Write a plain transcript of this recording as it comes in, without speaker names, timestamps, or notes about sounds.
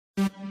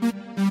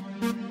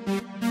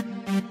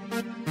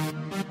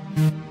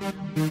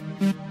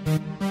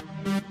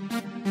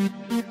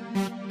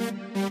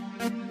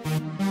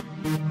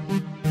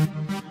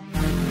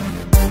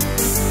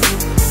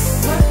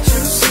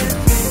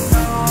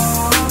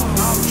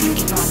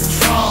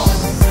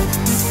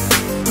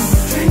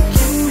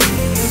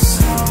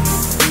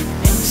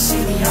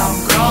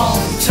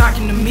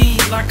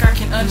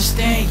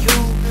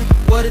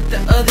What if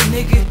the other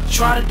nigga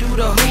try to do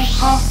the who,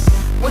 huh?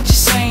 What you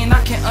saying?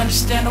 I can't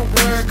understand a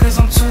word, cause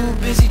I'm too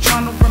busy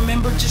trying to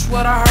remember just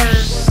what I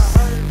heard.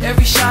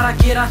 Every shot I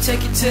get, I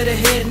take it to the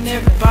head, and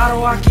every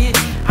bottle I get,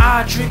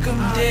 I drink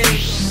them dead.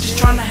 Just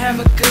trying to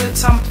have a good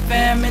time with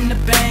fam and the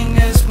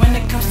bangers. When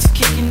it comes to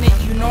kicking it,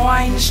 you know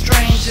I ain't a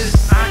stranger.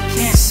 I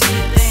can't see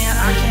a thing,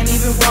 I can't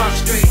even walk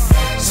straight,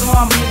 so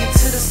I'm moving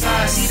to the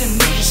side, see them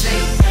niggas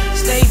hate.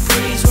 Stay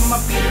breeze with my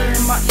beater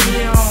in my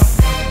ear on,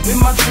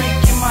 with my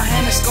drink in my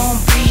hand, it's gon'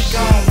 be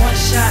gone. 1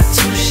 shot,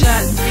 2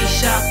 shot, 3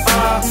 shot,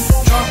 5.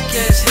 Drunk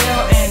as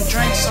hell and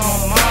drinks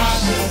on mine.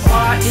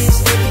 Why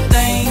is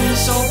everything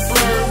so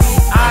blurry?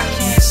 I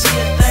can't see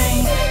a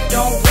thing,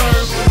 don't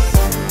worry.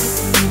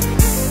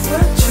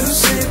 What you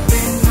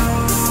sippin'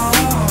 on?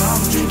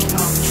 I'm drinking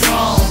on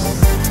Patron.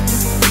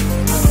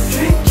 I'm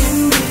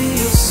drinking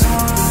me a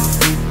song,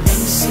 and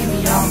you see me,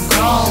 I'm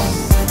gone.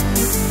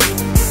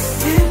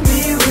 Hit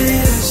me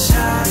with a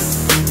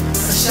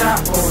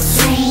shot or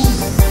 2.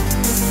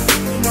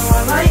 You know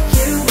I like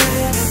it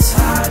when it's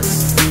hot.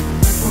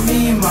 For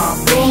me and my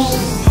boo,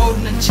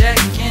 holding the jack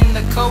and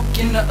the coke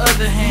in the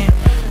other hand.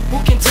 Who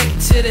can take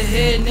it to the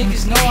head?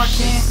 Niggas know I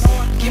can.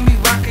 Give me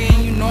rocker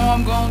and you know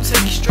I'm gon'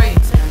 take it straight.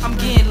 I'm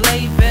getting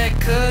laid back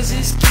cause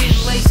it's getting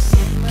late.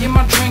 Get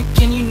my drink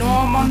and you know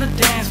I'm on the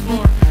dance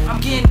floor.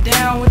 I'm getting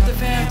down with the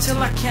fam till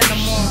I can't no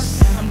more.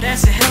 I'm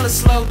dancing hella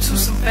slow to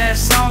some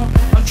fast song.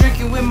 I'm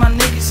drinking with my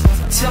niggas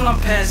till I'm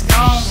past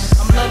gone.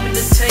 I'm loving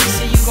the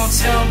taste and you gon'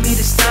 tell me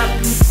to stop.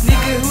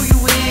 Nigga, who you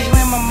is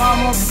when my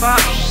mama pop?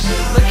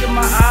 Look at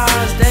my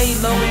eyes, they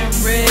low and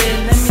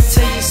red. Let